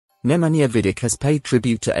Nemanja Vidic has paid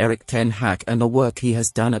tribute to Erik ten Hag and the work he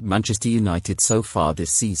has done at Manchester United so far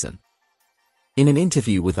this season. In an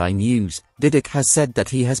interview with iNews, Vidic has said that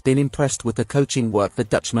he has been impressed with the coaching work the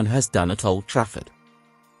Dutchman has done at Old Trafford.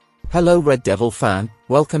 Hello Red Devil fan,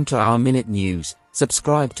 welcome to our Minute News.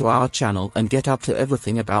 Subscribe to our channel and get up to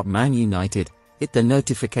everything about Man United. Hit the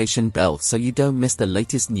notification bell so you don't miss the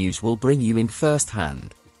latest news we'll bring you in first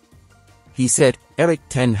hand. He said, Erik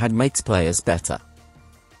ten Hag makes players better.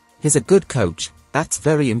 He's a good coach, that's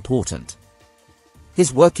very important.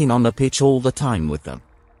 He's working on the pitch all the time with them.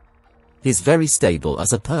 He's very stable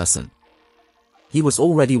as a person. He was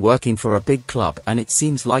already working for a big club and it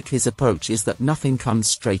seems like his approach is that nothing comes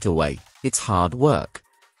straight away, it's hard work.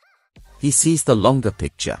 He sees the longer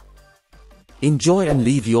picture. Enjoy and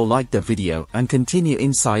leave your like the video and continue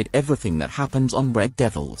inside everything that happens on Red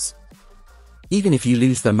Devils. Even if you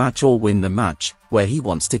lose the match or win the match, where he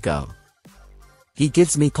wants to go. He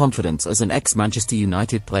gives me confidence as an ex-Manchester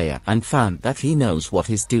United player and fan that he knows what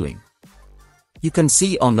he's doing. You can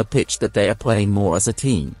see on the pitch that they are playing more as a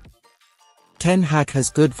team. Ten Hag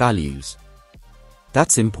has good values.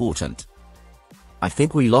 That's important. I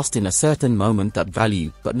think we lost in a certain moment that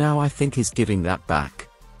value, but now I think he's giving that back.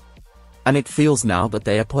 And it feels now that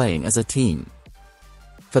they are playing as a team.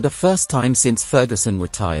 For the first time since Ferguson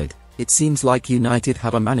retired, it seems like United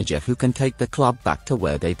have a manager who can take the club back to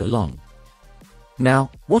where they belong.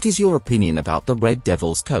 Now, what is your opinion about the Red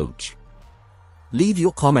Devils coach? Leave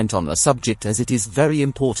your comment on the subject as it is very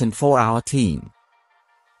important for our team.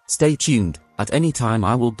 Stay tuned, at any time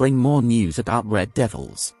I will bring more news about Red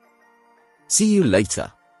Devils. See you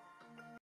later.